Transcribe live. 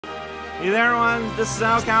Hey there, everyone. This is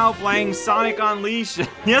Alcal playing Sonic Unleashed.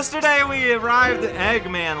 Yesterday we arrived at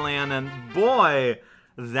Eggman-land, and boy,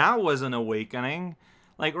 that was an awakening.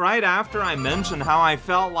 Like, right after I mentioned how I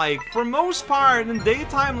felt like, for most part, in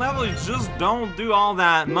daytime levels, you just don't do all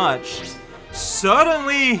that much.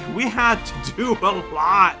 Suddenly, we had to do a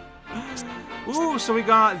lot. Ooh, so we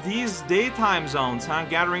got these daytime zones, huh?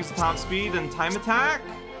 Gatherings at top speed and time attack?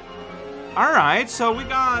 Alright, so we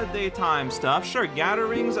got daytime stuff. Sure,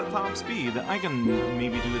 gatherings at top speed. I can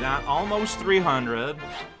maybe do that. Almost 300.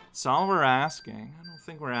 That's all we're asking. I don't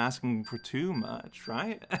think we're asking for too much,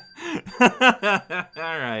 right?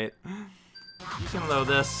 Alright. You can load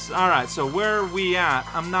this. Alright, so where are we at?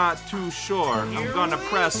 I'm not too sure. I'm gonna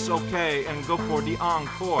press OK and go for the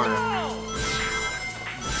encore.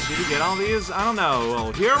 Did you get all these? I don't know.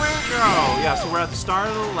 Well, here we go. Yeah, so we're at the start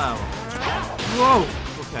of the level. Whoa!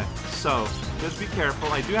 Okay. So, just be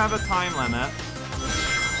careful. I do have a time limit,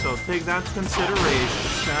 so take that into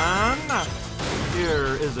consideration.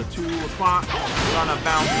 Here is a 2 o'clock. I'm gonna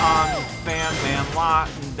bounce on Fan Man Lot,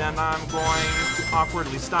 and then I'm going to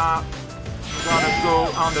awkwardly stop. I'm gonna go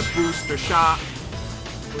on the booster shot.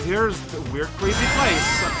 Well, here's the weird, crazy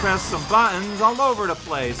place. I pressed some buttons all over the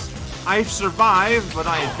place. I survived, but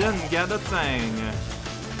I didn't get a thing.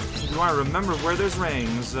 Do I remember where there's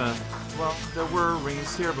rings? Well, there were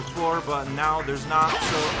rings here before, but now there's not,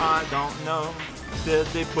 so I don't know. Did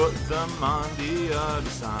they put them on the other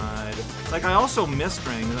side? Like, I also missed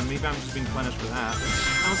rings, and maybe I'm just being punished for that.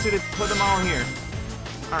 I don't see they put them all here.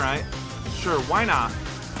 Alright. Sure, why not?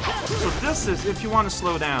 So this is, if you want to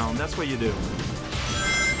slow down, that's what you do.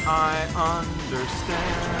 I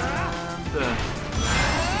understand.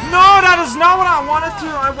 No, that is not what I wanted to.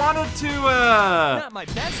 I wanted to, not my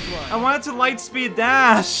best one. I wanted to light speed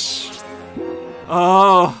dash.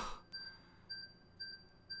 Oh.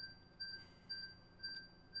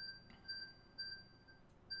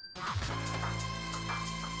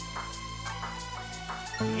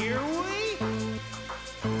 Here we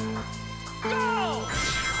go.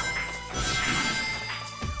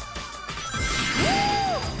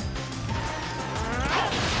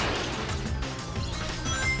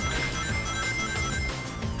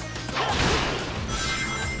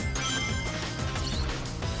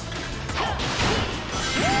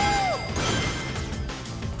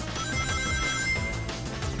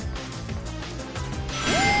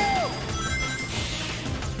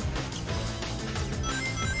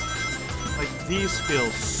 These feel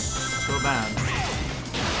so bad.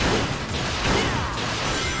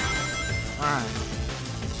 Alright.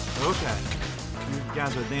 Okay. You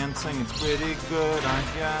guys are dancing, it's pretty good, I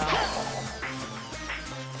guess.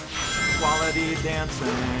 Quality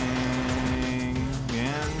dancing.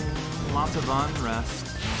 And lots of unrest.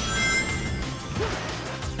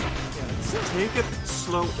 Yeah, let's take it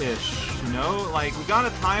slow-ish. You know, like, we got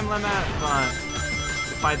a time limit, but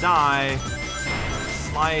if I die,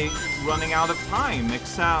 it's like running out of time,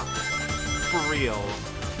 except for real.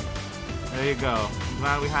 There you go. I'm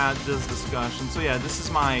glad we had this discussion. So yeah, this is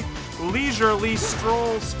my leisurely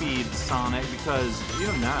stroll speed Sonic, because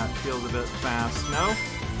even that feels a bit fast, no?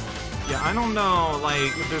 Yeah, I don't know,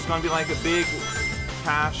 like, if there's gonna be like a big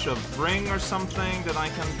cache of ring or something that I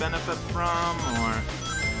can benefit from, or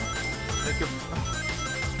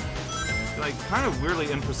like kind of weirdly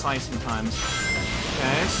imprecise sometimes.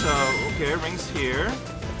 Okay, so, okay, rings here.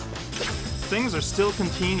 Things are still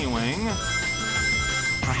continuing.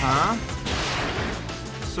 Uh-huh.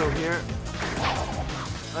 So here...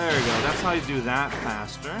 There we go. That's how you do that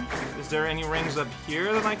faster. Is there any rings up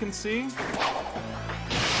here that I can see?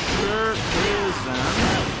 Sure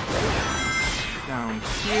isn't. Down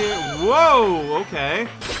here. Whoa! Okay.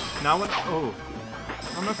 Now what... Oh. I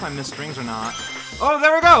don't know if I missed rings or not. Oh,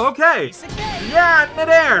 there we go! Okay! Yeah,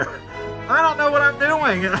 midair! I don't know what I'm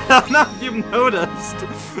doing. I don't know if you've noticed.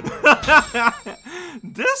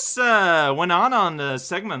 This went on a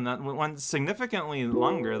segment that went significantly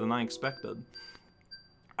longer than I expected.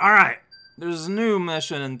 Alright, there's a new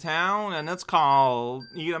mission in town, and it's called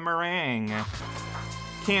Eat a Meringue.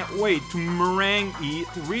 Can't wait to meringue eat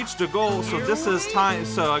to reach the goal, so this is time.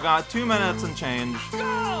 So I got 2 minutes and change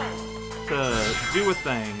to do a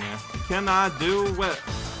thing. Can I do it?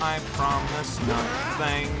 I promise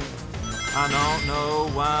nothing. I don't know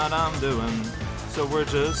what I'm doing. So we're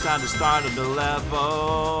just at the start of the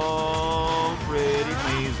level. Pretty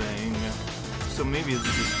amazing. So maybe it's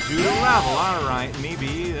just do the level. Alright,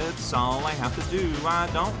 maybe it's all I have to do. I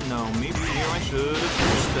don't know. Maybe here I should have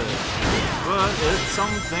used it. But it's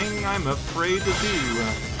something I'm afraid to do.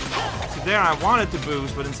 So there I wanted to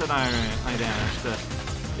boost, but instead I dashed.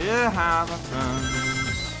 It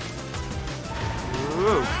happens.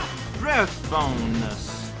 Ooh.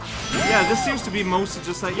 bonus. Yeah, this seems to be mostly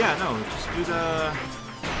just like, yeah, no, just do the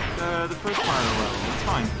first part of the level. It's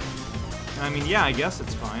fine. I mean, yeah, I guess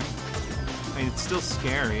it's fine. I mean, it's still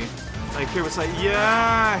scary. Like, here it's like,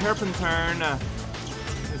 yeah, hairpin turn.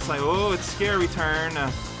 It's like, oh, it's scary turn.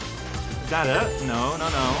 Is that it? No, no,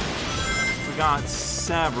 no. We got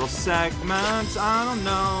several segments. I don't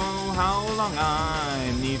know how long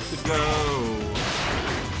I need to go.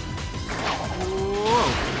 Whoa.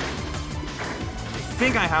 I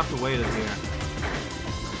think I have to wait it here.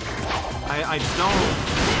 I just don't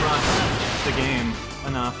trust the game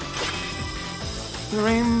enough. The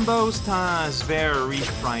rainbow's ties very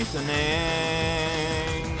frightening.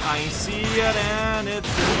 I see it and it's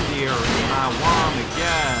endearing. I wanna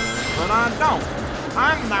get it, but I don't.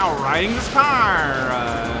 I'm now riding this car,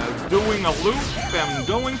 doing a loop and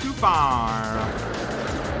going too far.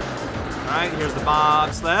 Alright, here's the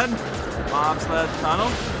bobsled. Bobsled tunnel.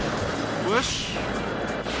 Whoosh.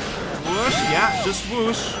 Whoosh, yeah, just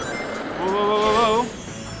whoosh. Whoa, whoa, whoa, whoa, whoa.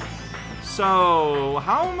 So,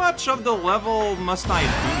 how much of the level must I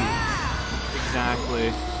beat?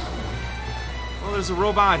 Exactly. Well, there's a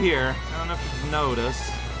robot here. I don't know if you've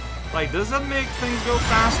noticed. Like, does it make things go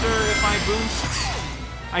faster if I boost?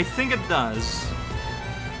 I think it does.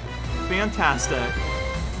 Fantastic.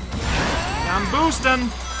 I'm boosting.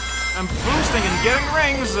 I'm boosting and getting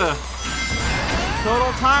rings.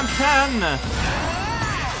 Total time 10.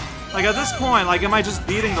 Like, at this point, like, am I just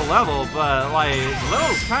beating the level? But, like, the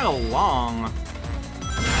level's kind of long.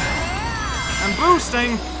 I'm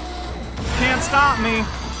boosting. Can't stop me.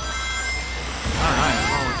 Alright,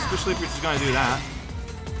 well, especially if you're just gonna do that.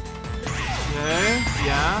 Okay,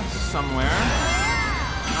 yeah, somewhere.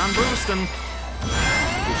 I'm boosting.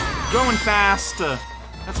 Going fast.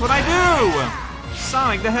 That's what I do!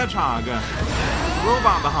 Sonic the Hedgehog. There's a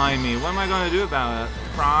robot behind me. What am I gonna do about it?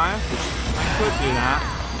 Cry? I could do that.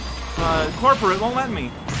 But corporate won't let me.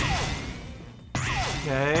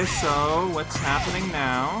 Okay, so what's happening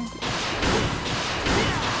now?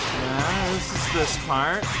 Yeah, this is this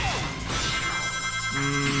part.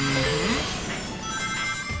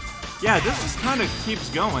 Yeah, this just kind of keeps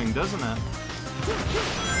going, doesn't it?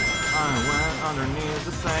 I went underneath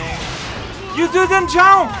the thing. You didn't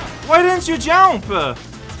jump! Why didn't you jump?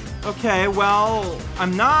 Okay, well,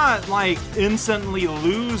 I'm not, like, instantly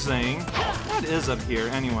losing. What is up here,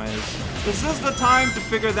 anyways? Is this the time to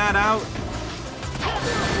figure that out?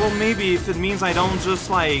 Well, maybe if it means I don't just,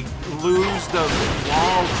 like, lose the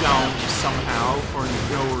wall jump somehow for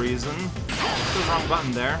no reason. That's the wrong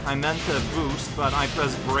button there. I meant to boost, but I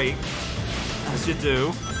pressed brake, as you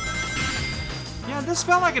do. Yeah, this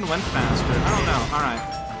felt like it went faster. I don't know. Alright.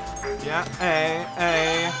 Yeah,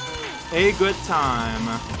 a good time.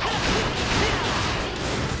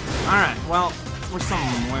 Alright, well, we're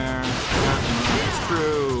somewhere. It's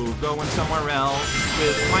true. Going somewhere else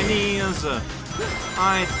with my knees.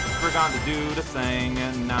 I forgot to do the thing,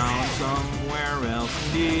 and now I'm somewhere else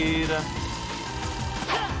indeed.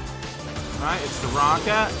 Alright, it's the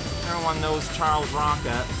rocket. Everyone knows Charles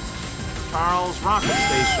Rocket. Charles Rocket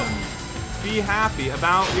Station. Be happy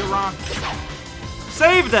about your rocket.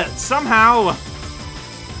 Saved it! Somehow!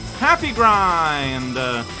 Happy grind!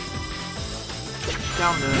 Down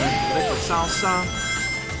the liquid salsa.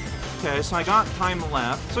 Okay, so I got time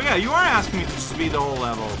left. So yeah, you are asking me to speed the whole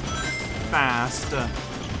level. Fast.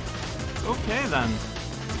 Okay then.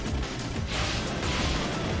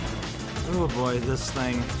 Oh boy, this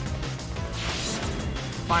thing.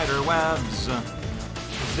 Spider webs.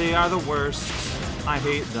 They are the worst. I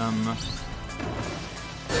hate them.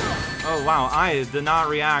 Oh wow, I did not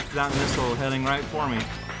react to that missile hitting right for me.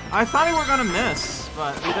 I thought we were gonna miss,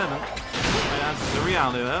 but we didn't. That's the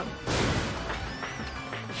reality of it.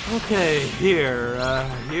 Okay, here,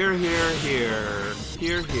 here.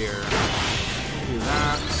 Do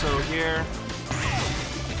that, so here.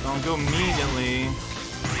 Don't go immediately.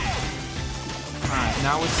 Alright,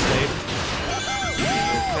 now it's safe.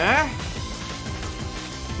 Okay.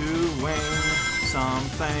 Doing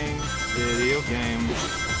something. Video game.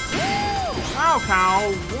 Ow,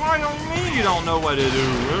 cow! Why don't me you don't know what to do?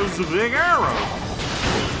 There's a big arrow.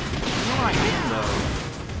 You know what I mean, though.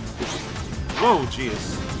 Whoa,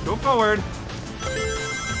 jeez. Go forward.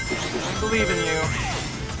 I believe in you.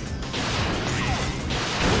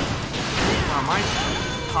 Wow, my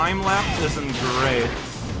time left isn't great.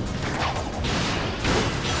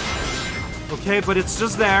 Okay, but it's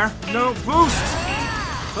just there. No, boost!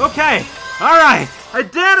 Okay, alright! I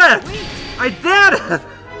did it! I did it!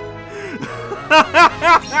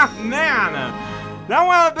 Man! That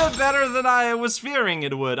went a bit better than I was fearing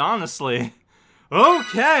it would, honestly.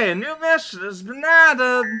 Okay, new mission has been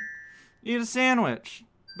added. Eat a sandwich.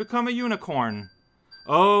 Become a unicorn.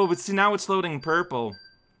 Oh, but see, now it's loading purple.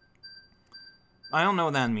 I don't know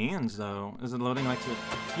what that means, though. Is it loading like the...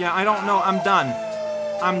 Yeah, I don't know. I'm done.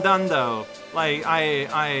 I'm done, though. Like,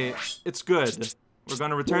 it's good. We're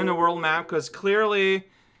gonna return the world map, because clearly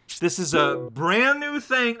this is a brand new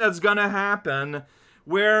thing that's gonna happen,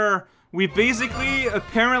 where we basically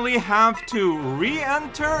apparently have to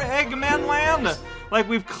re-enter Eggman-land. Like,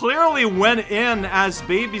 we've clearly went in as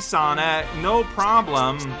Baby Sonic, no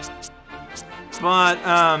problem. But,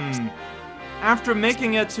 after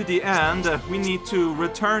making it to the end, we need to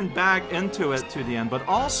return back into it to the end. But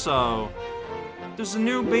also, there's a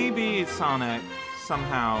new Baby Sonic,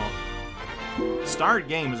 somehow. Start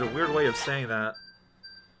game is a weird way of saying that.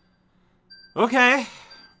 Okay.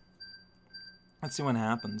 Let's see what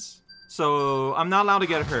happens. So, I'm not allowed to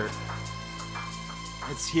get hurt.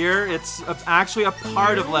 It's here, it's actually a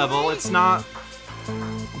part of level, it's not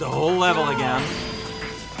the whole level again.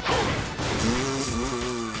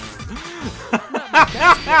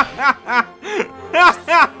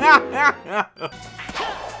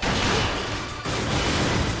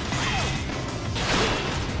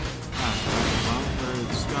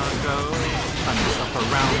 Up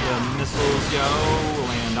around the missiles, yo.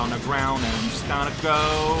 Land on the ground and just gotta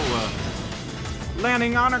go.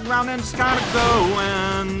 Landing on the ground and just gotta go.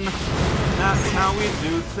 And that's how we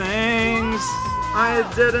do things. I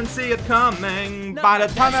didn't see it coming. By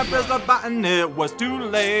the time I pressed the button, it was too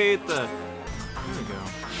late. There we go.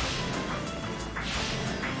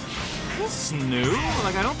 Is this new?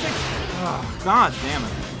 Like, I don't think... Oh, god damn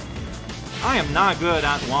it. I am not good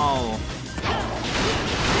at wall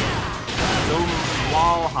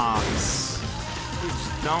hops. We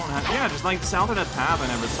just don't have... Yeah, just like south of the tab I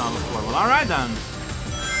never saw before. Well, alright then.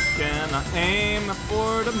 Can I aim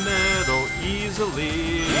for the middle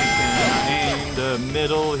easily? Can I aim the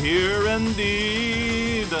middle here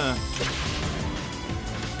indeed?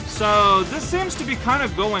 So, this seems to be kind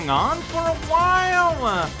of going on for a while.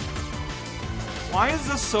 Why is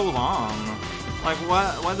this so long? Like,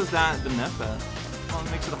 what does that benefit? Well,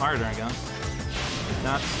 it makes it harder, I guess. If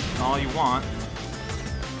that's all you want.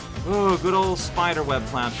 Ooh, good old spiderweb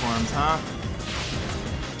platforms, huh?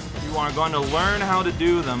 You are going to learn how to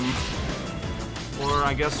do them. Or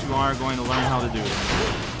I guess you are going to learn how to do them.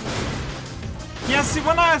 Yeah, see,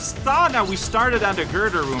 when I thought that we started at the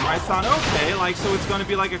girder room, I thought, okay, like, so it's going to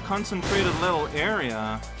be like a concentrated little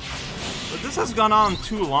area. But this has gone on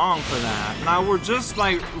too long for that. Now we're just,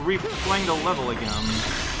 like, replaying the level again.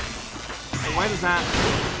 Like, why does that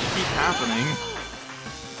keep happening?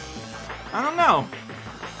 I don't know.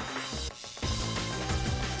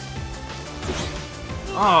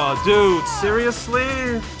 Oh, dude, seriously?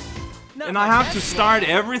 And I have to start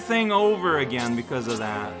everything over again because of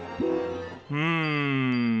that.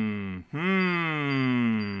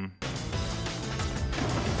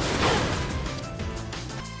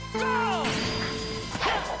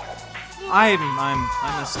 I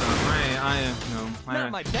messed up.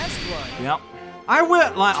 Not my best one. Yep. I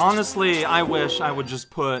would, like, honestly, I wish I would just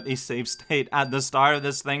put a save state at the start of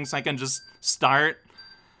this thing so I can just start.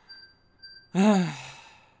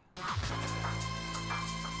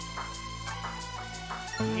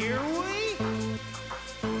 Here we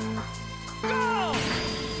go!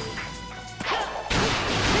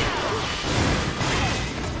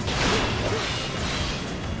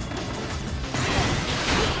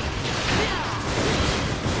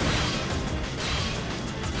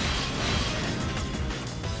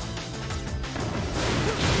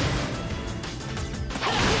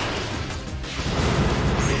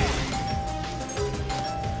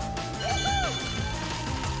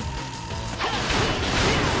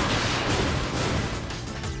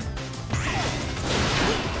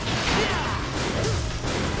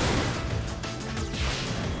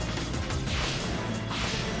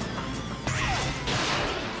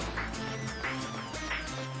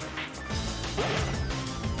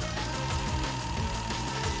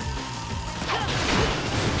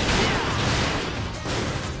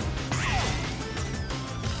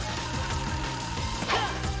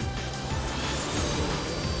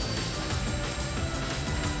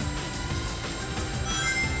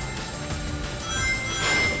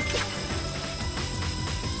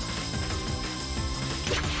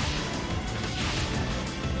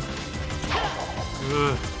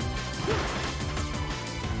 Ugh.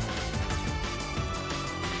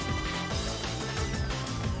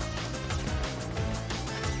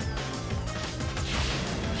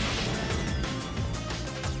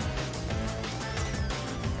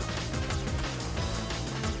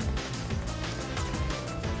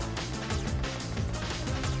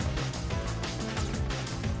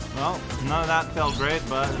 Well, none of that felt great,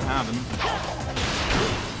 but it happened.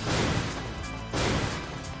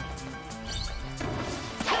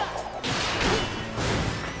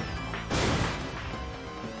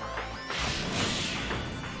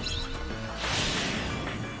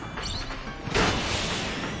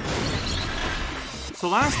 So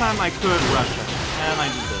last time I could rush it, and I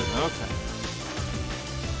just did. Okay.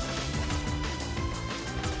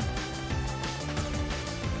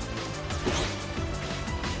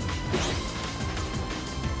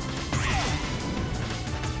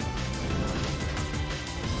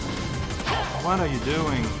 What are you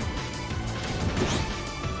doing?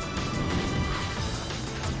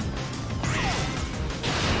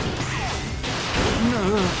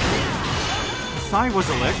 No. The side was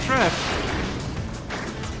electric.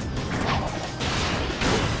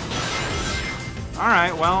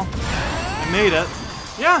 Alright, well, I made it.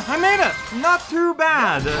 Yeah, I made it! Not too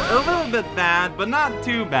bad. A little bit bad, but not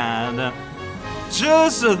too bad.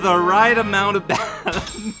 Just the right amount of bad.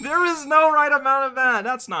 There is no right amount of bad.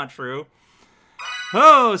 That's not true.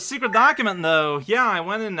 Oh, secret document though. Yeah, I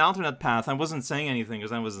went in an alternate path. I wasn't saying anything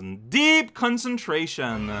because I was in deep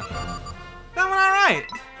concentration. That went alright.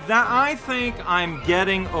 That I think I'm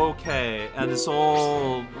getting okay at this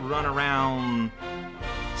whole run around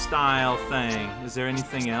style thing. Is there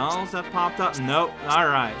anything else that popped up? Nope.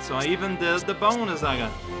 Alright, so I even did the bonus I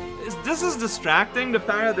got. This is distracting, the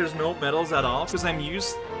fact that there's no medals at all, because I'm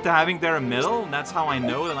used to having there a medal, and that's how I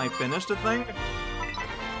know that I finished the thing.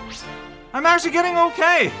 I'm actually getting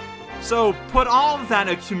okay! So put all of that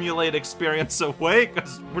accumulated experience away,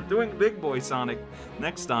 because we're doing Big Boy Sonic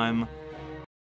next time.